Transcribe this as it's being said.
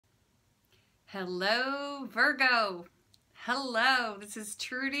Hello, Virgo. Hello, this is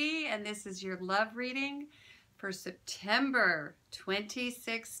Trudy, and this is your love reading for September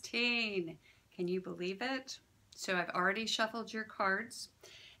 2016. Can you believe it? So I've already shuffled your cards,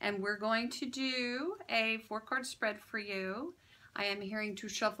 and we're going to do a 4-card spread for you. I am hearing to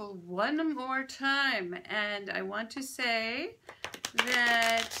shuffle one more time, and I want to say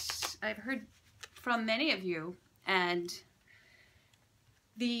that I've heard from many of you, and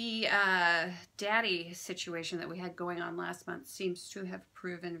the daddy situation that we had going on last month seems to have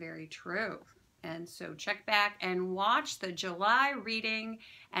proven very true. And so check back and watch the July reading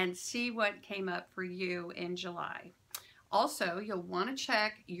and see what came up for you in July. Also, you'll want to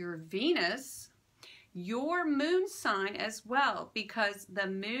check your Venus, your moon sign as well, because the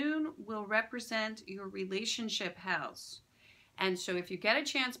moon will represent your relationship house. And so if you get a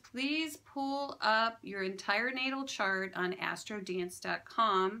chance, please pull up your entire natal chart on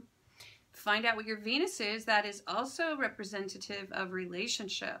astrodance.com. Find out what your Venus is. That is also representative of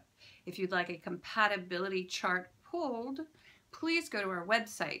relationship. If you'd like a compatibility chart pulled, please go to our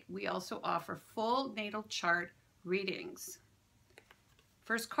website. We also offer full natal chart readings.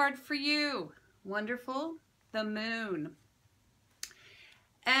 First card for you. Wonderful. The moon.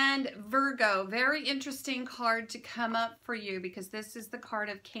 And Virgo, very interesting card to come up for you because this is the card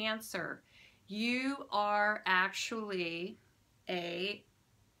of Cancer. You are actually a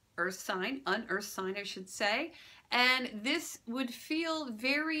earth sign, un-earth sign I should say, and this would feel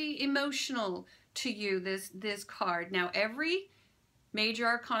very emotional to you, this card. Now every major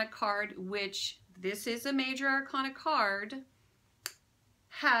arcana card, which this is a major arcana card,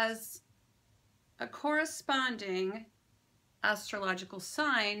 has a corresponding astrological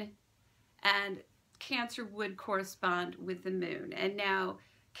sign, and Cancer would correspond with the moon. And now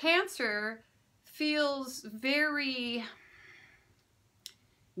Cancer feels very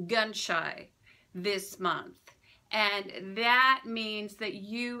gun shy this month, and that means that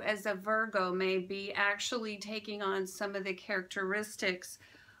you as a Virgo may be actually taking on some of the characteristics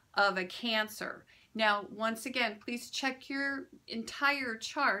of a Cancer. Now, once again, please check your entire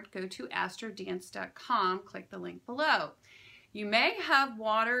chart. Go to astrodance.com, click the link below. You may have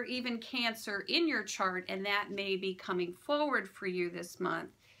water, even Cancer, in your chart, and that may be coming forward for you this month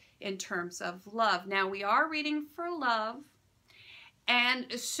in terms of love. Now, we are reading for love,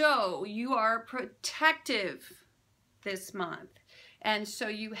 and so you are protective this month. And so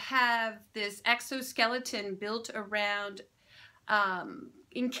you have this exoskeleton built around,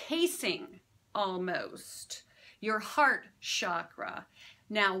 encasing almost your heart chakra.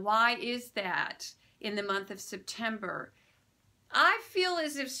 Now, why is that in the month of September? I feel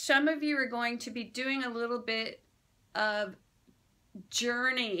as if some of you are going to be doing a little bit of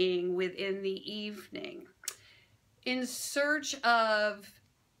journeying within the evening in search of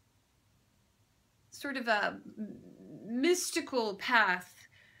sort of a mystical path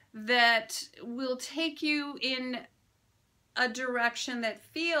that will take you in a direction that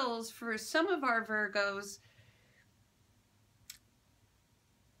feels, for some of our Virgos,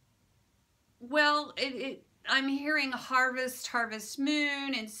 well, I'm hearing harvest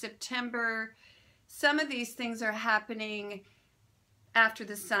moon in September. Some of these things are happening after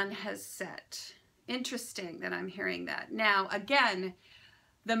the sun has set. Interesting that I'm hearing that. Now, again,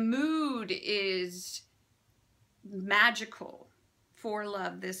 the mood is magical for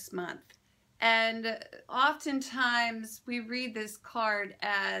love this month. And oftentimes we read this card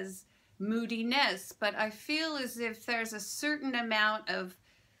as moodiness, but I feel as if there's a certain amount of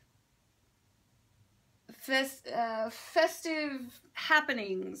festive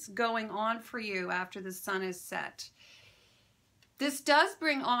happenings going on for you after the sun is set. This does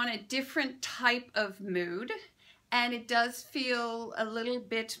bring on a different type of mood, and it does feel a little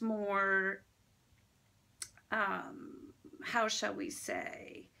bit more, how shall we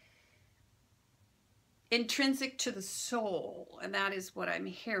say, intrinsic to the soul, and that is what I'm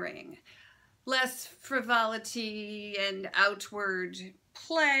hearing. Less frivolity and outward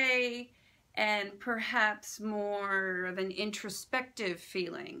play, and perhaps more of an introspective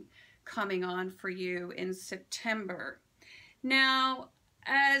feeling coming on for you in September. Now,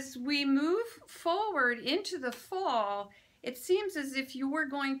 as we move forward into the fall, it seems as if you are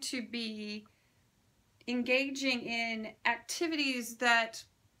going to be engaging in activities that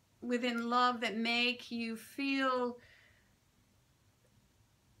within love that make you feel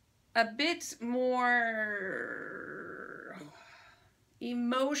a bit more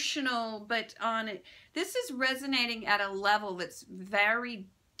emotional, but on it, this is resonating at a level that's very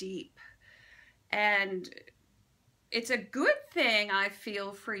deep, and it's a good thing, I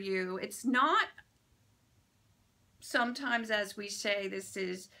feel, for you. It's not sometimes, as we say, this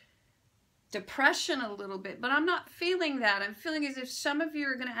is depression a little bit, but I'm not feeling that. I'm feeling as if some of you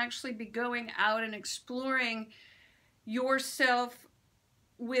are going to actually be going out and exploring yourself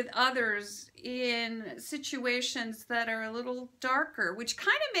with others in situations that are a little darker, which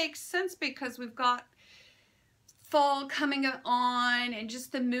kind of makes sense because we've got fall coming on, and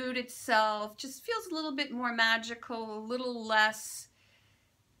just the mood itself just feels a little bit more magical, a little less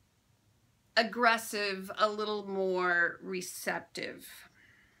aggressive, a little more receptive.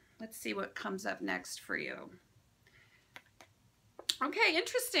 Let's see what comes up next for you. Okay,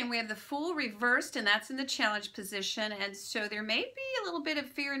 interesting. We have the Fool reversed, and that's in the challenge position. And so there may be a little bit of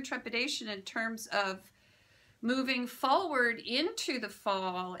fear and trepidation in terms of moving forward into the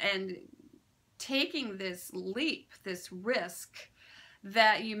fall and taking this leap, this risk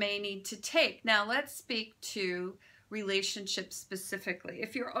that you may need to take. Now let's speak to relationships specifically.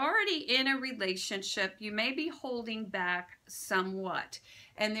 If you're already in a relationship, you may be holding back somewhat.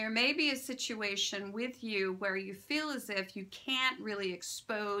 And there may be a situation with you where you feel as if you can't really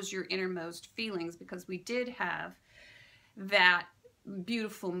expose your innermost feelings, because we did have that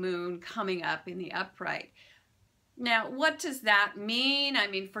beautiful moon coming up in the upright. Now, what does that mean? I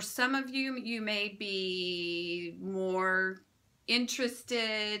mean, for some of you, you may be more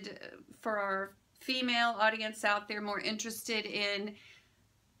interested, for our female audience out there, more interested in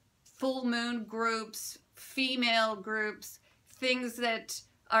full moon groups, female groups, things that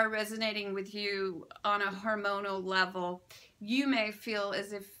are resonating with you on a hormonal level. You may feel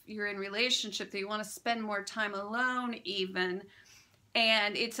as if you're in a relationship that you want to spend more time alone even,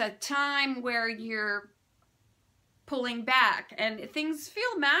 and it's a time where you're pulling back and things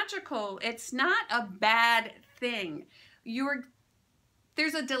feel magical. It's not a bad thing.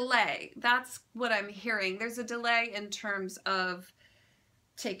 There's a delay. That's what I'm hearing. There's a delay in terms of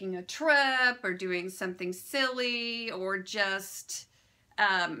taking a trip or doing something silly, or just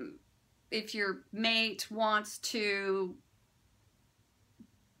if your mate wants to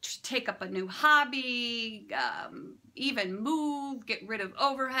take up a new hobby, even move, get rid of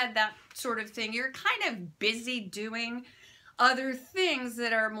overhead, that sort of thing. You're kind of busy doing other things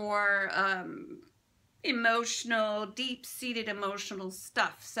that are more emotional, deep-seated emotional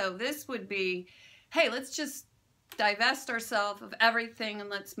stuff. So this would be, hey, let's just divest ourselves of everything and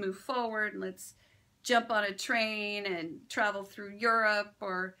let's move forward, and let's jump on a train and travel through Europe,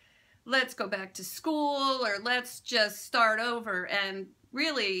 or let's go back to school, or let's just start over. And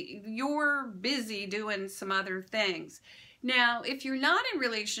really, you're busy doing some other things. Now, if you're not in a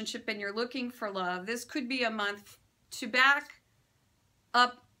relationship and you're looking for love, this could be a month to back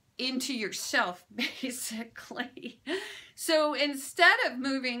up into yourself, basically. So instead of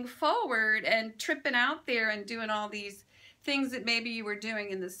moving forward and tripping out there and doing all these things that maybe you were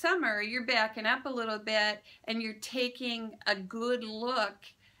doing in the summer, you're backing up a little bit and you're taking a good look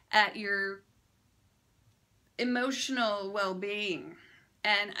at your emotional well-being.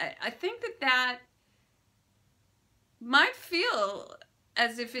 And I think that might feel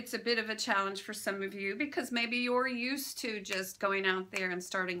as if it's a bit of a challenge for some of you, because maybe you're used to just going out there and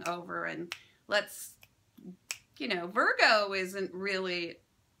starting over, and let's, you know, Virgo isn't really,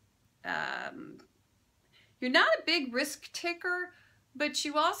 you're not a big risk taker, but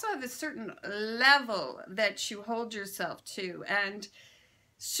you also have a certain level that you hold yourself to. And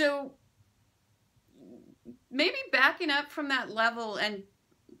so maybe backing up from that level and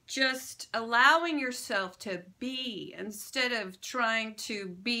just allowing yourself to be, instead of trying to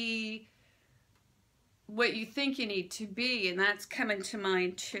be what you think you need to be. And that's coming to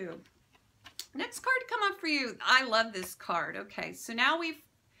mind too. Next card to come up for you. I love this card. Okay, so now we've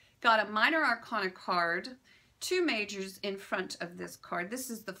got a minor arcana card, two majors in front of this card. This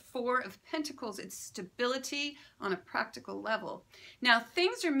is the Four of Pentacles. It's stability on a practical level. Now,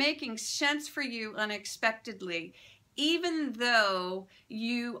 things are making sense for you unexpectedly, even though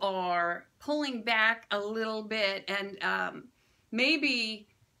you are pulling back a little bit, and maybe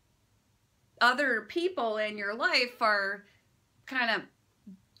other people in your life are kind of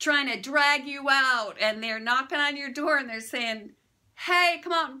trying to drag you out, and they're knocking on your door and they're saying, hey,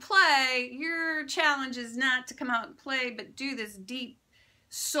 come out and play. Your challenge is not to come out and play, but do this deep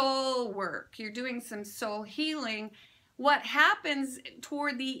soul work. You're doing some soul healing. What happens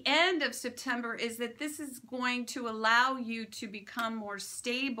toward the end of September is that this is going to allow you to become more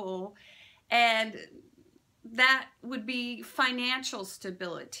stable, and that would be financial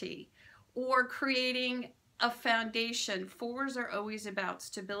stability or creating a foundation. Fours are always about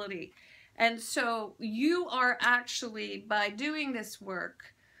stability. And so you are actually, by doing this work,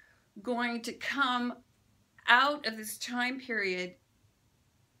 going to come out of this time period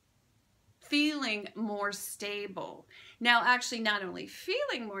feeling more stable. Now, actually not only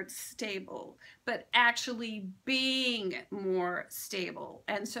feeling more stable, but actually being more stable.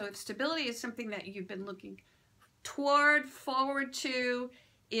 And so if stability is something that you've been looking toward, forward to,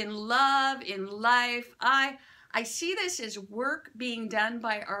 in love, in life, I see this as work being done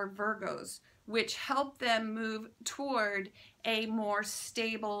by our Virgos, which help them move toward a more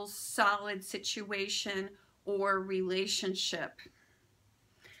stable, solid situation or relationship.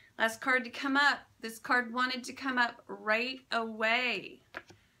 Last card to come up. This card wanted to come up right away.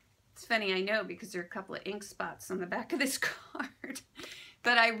 It's funny, I know, because there are a couple of ink spots on the back of this card.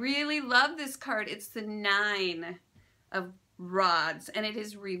 But I really love this card. It's the 9 of Rods, and it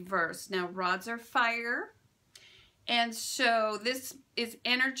is reversed. Now, rods are fire, and so this is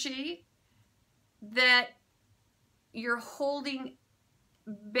energy that you're holding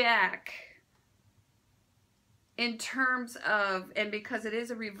back in terms of, and because it is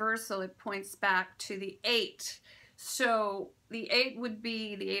a reversal, it points back to the 8. So the 8 would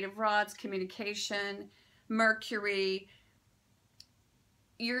be the 8 of Rods, communication, Mercury.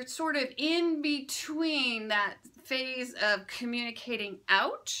 You're sort of in between that phase of communicating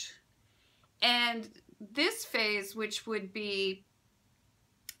out and this phase, which would be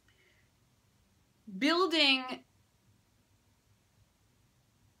building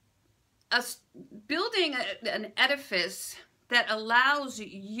an edifice that allows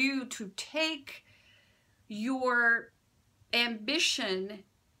you to take your ambition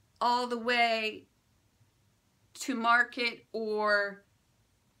all the way to market or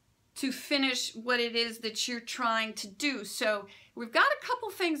to finish what it is that you're trying to do. So we've got a couple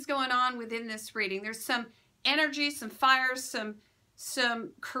things going on within this reading. There's some energy, some fire,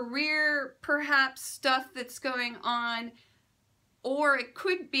 some career perhaps stuff that's going on. Or it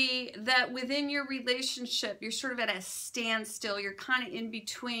could be that within your relationship, you're sort of at a standstill. You're kind of in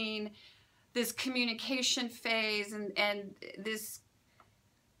between this communication phase and this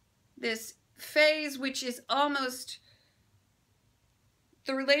phase which is almost,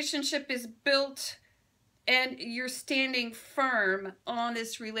 the relationship is built and you're standing firm on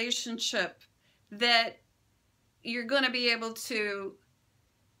this relationship that you're going to be able to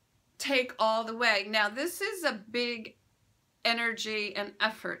take all the way. Now, this is a big energy and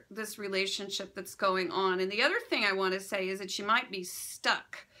effort, this relationship that's going on. And the other thing I want to say is that you might be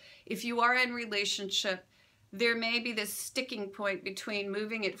stuck. If you are in relationship, there may be this sticking point between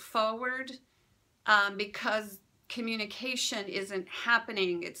moving it forward because communication isn't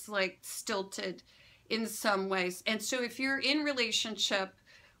happening. It's like stilted in some ways. And so if you're in relationship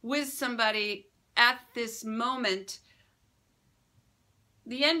with somebody at this moment,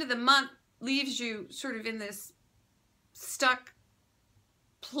 the end of the month leaves you sort of in this stuck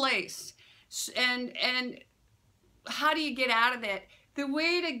place. And how do you get out of that? The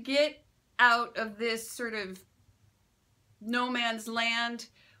way to get out of this sort of no man's land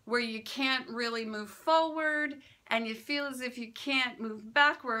where you can't really move forward and you feel as if you can't move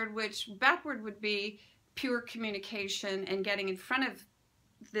backward, which backward would be pure communication and getting in front of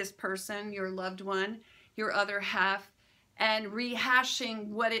this person, your loved one, your other half, and rehashing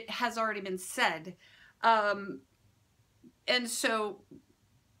what it has already been said. And so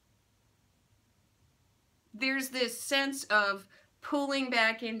there's this sense of pulling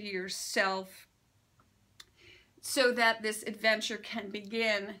back into yourself so that this adventure can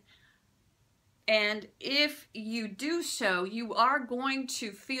begin. And if you do so, you are going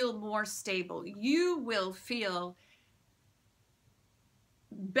to feel more stable. You will feel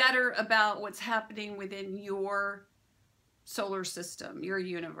better about what's happening within your solar system, your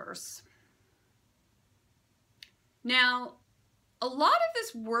universe. Now, a lot of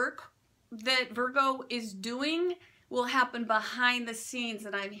this work that Virgo is doing will happen behind the scenes,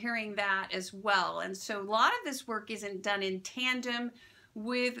 and I'm hearing that as well. And so a lot of this work isn't done in tandem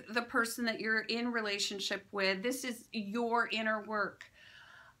with the person that you're in relationship with. This is your inner work.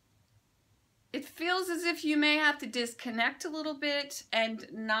 It feels as if you may have to disconnect a little bit and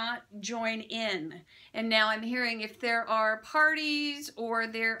not join in. And now I'm hearing if there are parties or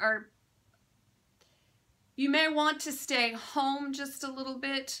you may want to stay home just a little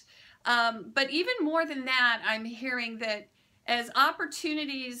bit. But even more than that, I'm hearing that as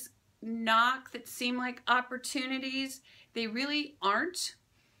opportunities knock that seem like opportunities, they really aren't.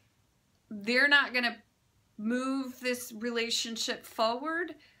 They're not going to move this relationship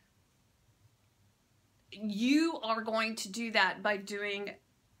forward. You are going to do that by doing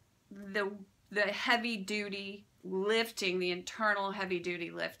the heavy duty lifting, the internal heavy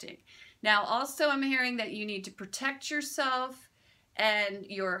duty lifting. Now, also I'm hearing that you need to protect yourself and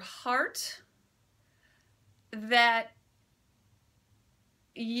your heart, that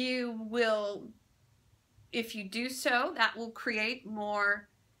you will, if you do so, that will create more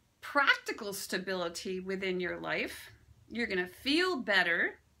practical stability within your life. You're going to feel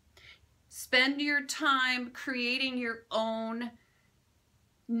better. Spend your time creating your own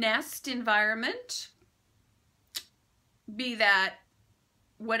nest environment, be that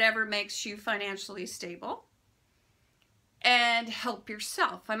whatever makes you financially stable, and help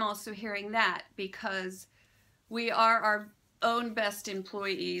yourself. I'm also hearing that because we are our own best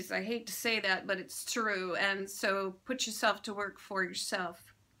employees. I hate to say that, but it's true. And so put yourself to work for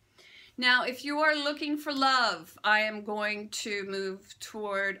yourself. Now, if you are looking for love, I am going to move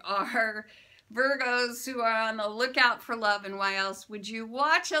toward our Virgos who are on the lookout for love. And why else would you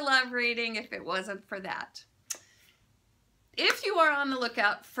watch a love reading if it wasn't for that? If you are on the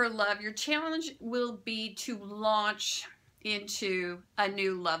lookout for love, your challenge will be to launch into a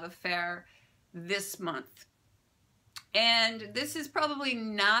new love affair this month. And this is probably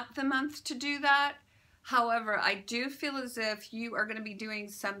not the month to do that. However, I do feel as if you are going to be doing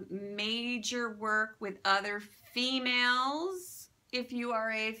some major work with other females if you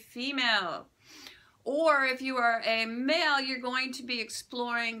are a female. Or if you are a male, you're going to be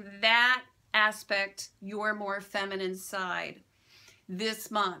exploring that aspect, your more feminine side,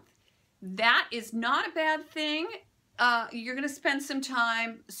 this month. That is not a bad thing. You're going to spend some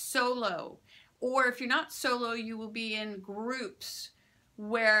time solo. Or if you're not solo, you will be in groups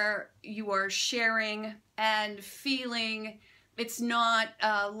where you are sharing and feeling. It's not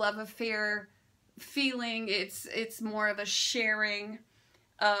a love affair feeling. It's more of a sharing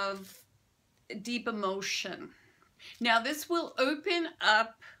of deep emotion. Now, this will open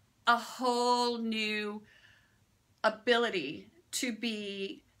up a whole new ability to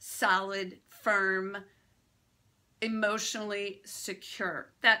be solid, firm, emotionally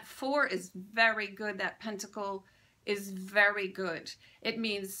secure. That 4 is very good. That pentacle is very good. It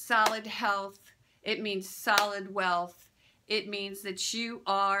means solid health. It means solid wealth. It means that you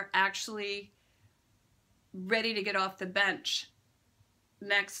are actually ready to get off the bench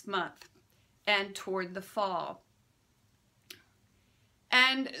next month and toward the fall.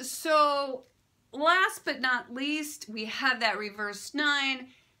 And so last but not least, we have that reverse 9.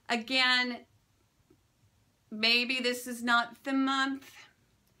 Again, maybe this is not the month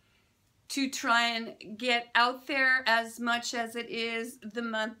to try and get out there as much as it is the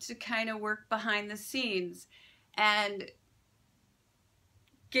month to kind of work behind the scenes and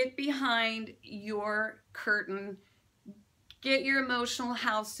get behind your curtain, get your emotional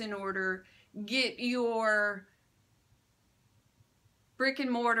house in order, get your brick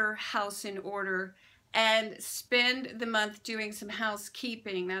and mortar house in order, and spend the month doing some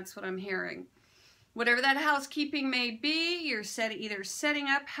housekeeping. That's what I'm hearing. Whatever that housekeeping may be, you're either setting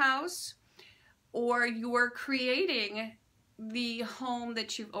up house or you're creating the home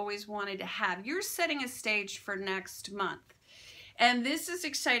that you've always wanted to have. You're setting a stage for next month. And this is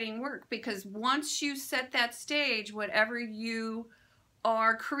exciting work because once you set that stage, whatever you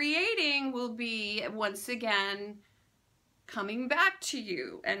are creating will be once again coming back to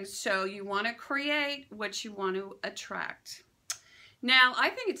you. And so you want to create what you want to attract. Now, I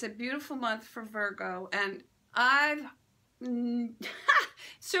think it's a beautiful month for Virgo, and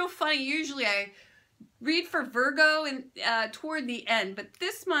so funny, usually I read for Virgo toward the end, but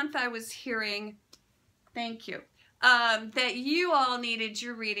this month I was hearing, thank you, that you all needed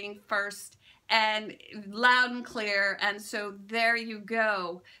your reading first and loud and clear, and so there you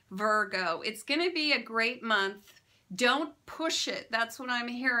go, Virgo. It's going to be a great month. Don't push it. That's what I'm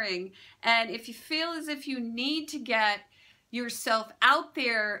hearing. And if you feel as if you need to get yourself out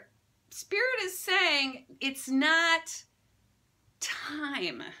there, Spirit is saying it's not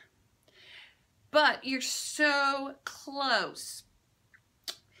time, but you're so close.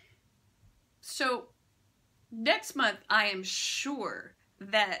 So next month, I am sure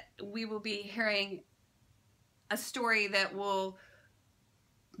that we will be hearing a story that will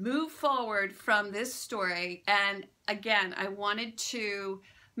move forward from this story. And again, I wanted to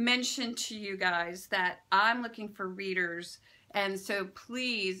mention to you guys that I'm looking for readers, and so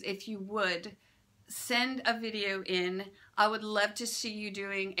please, if you would, send a video in. I would love to see you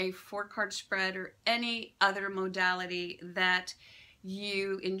doing a 4-card spread or any other modality that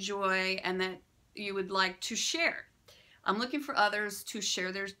you enjoy and that you would like to share. I'm looking for others to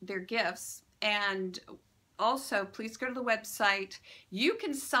share their gifts. And also, please go to the website. You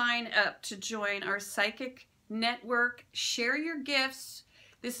can sign up to join our psychic network. Share your gifts.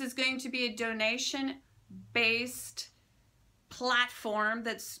 This is going to be a donation-based platform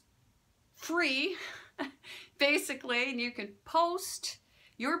that's free, basically, and you can post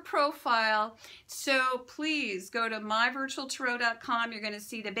your profile. So please go to myvirtualtarot.com. You're going to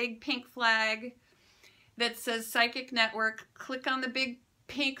see the big pink flag that says Psychic Network. Click on the big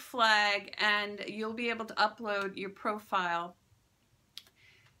pink flag and you'll be able to upload your profile.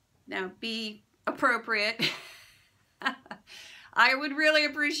 Now be appropriate. I would really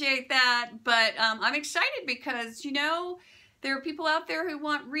appreciate that, but I'm excited because, you know, there are people out there who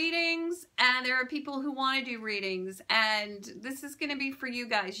want readings and there are people who want to do readings, and this is going to be for you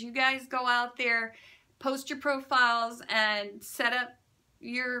guys. You guys go out there, post your profiles and set up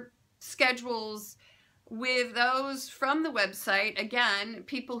your schedules with those from the website. Again,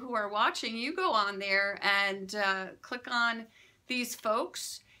 people who are watching, you go on there and click on these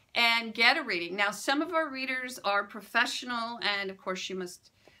folks and get a reading. Now, some of our readers are professional, and of course you must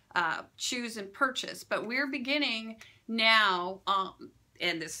choose and purchase, but we're beginning now,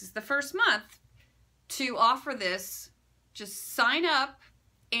 and this is the first month, to offer this. Just sign up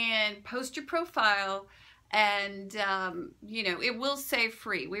and post your profile, and you know, it will say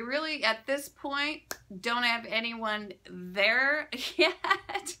free. We really, at this point, don't have anyone there yet.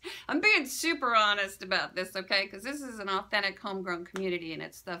 I'm being super honest about this, okay? Because this is an authentic homegrown community and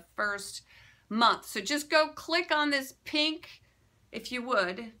it's the first month. So just go click on this pink, if you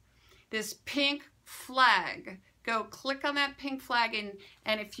would, this pink flag. Go click on that pink flag,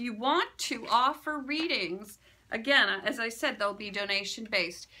 and if you want to offer readings, again, as I said, they'll be donation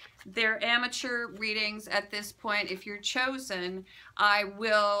based. They're amateur readings at this point. If you're chosen, I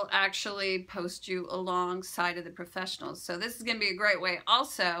will actually post you alongside of the professionals. So this is going to be a great way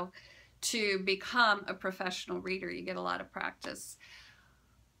also to become a professional reader. You get a lot of practice.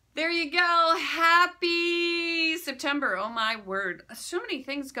 There you go. Happy September. Oh my word. So many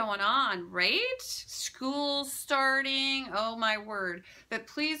things going on, right? School starting. Oh my word. But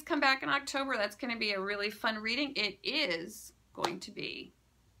please come back in October. That's going to be a really fun reading. It is going to be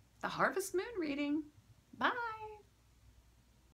the Harvest Moon reading. Bye.